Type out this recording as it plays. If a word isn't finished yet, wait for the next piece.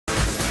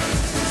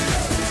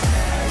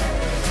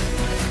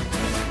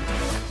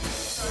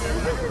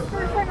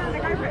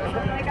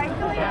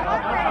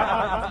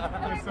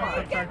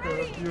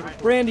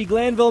Brandi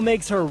Glanville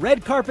makes her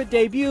red carpet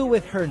debut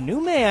with her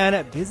new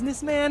man,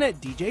 businessman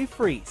DJ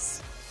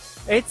Friese.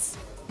 It's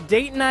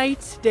date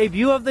night,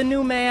 debut of the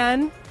new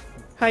man.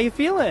 How you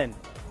feeling?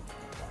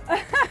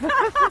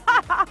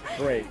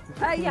 Great.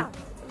 Yeah.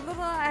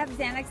 I have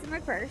Xanax in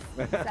my purse,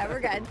 so we're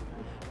good.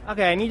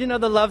 Okay, I need to know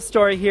the love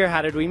story here.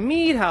 How did we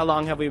meet? How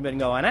long have we been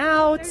going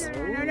out?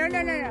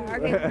 No.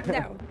 Okay,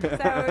 no.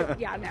 So,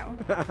 yeah,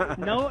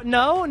 no.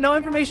 No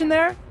information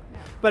there?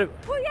 But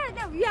well,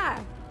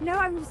 yeah. No,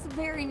 I'm just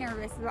very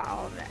nervous about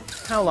all of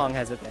this. how long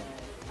has it been?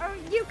 Oh,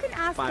 you can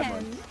ask 5 him.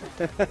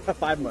 months.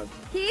 5 months.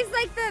 He's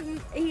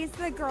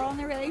the girl in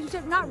the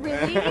relationship. Not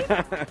really,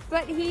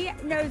 but he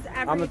knows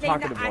everything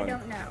that I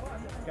don't know.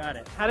 Got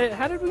it.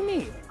 How did we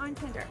meet? On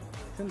Tinder.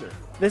 Tinder.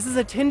 This is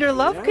a Tinder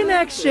love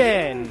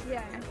connection.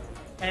 Yeah.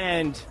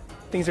 And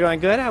things are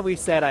going good? Have we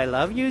said I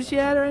love yous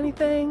yet or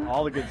anything?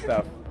 All the good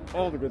stuff.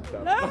 All the good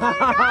stuff. Oh my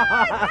God!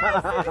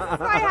 Yes, this is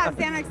why I have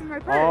Xanax in my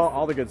purse.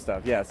 All the good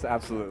stuff. Yes,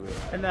 absolutely.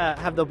 And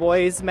have the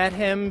boys met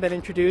him, been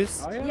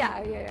introduced? Oh,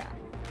 Yeah.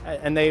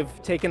 And they've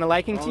taken a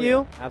liking to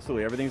you?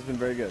 Absolutely. Everything's been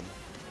very good.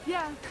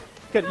 Yeah.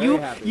 Good. Very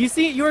happy. You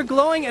see, you're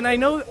glowing, and I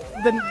know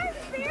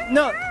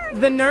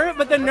the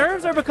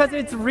nerves are because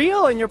it's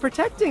real and you're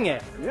protecting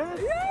it. Yeah.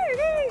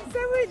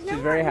 She's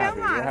very happy.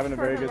 We're having a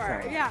very good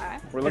time. Yeah.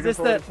 We're looking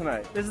forward to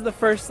tonight. This is the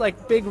first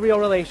big real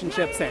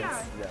relationship since.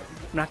 Yes.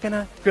 I'm not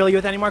gonna grill you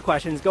with any more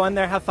questions. Go in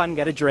there, have fun,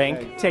 get a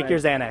drink, take your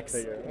Xanax.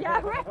 Take care.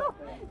 Yeah.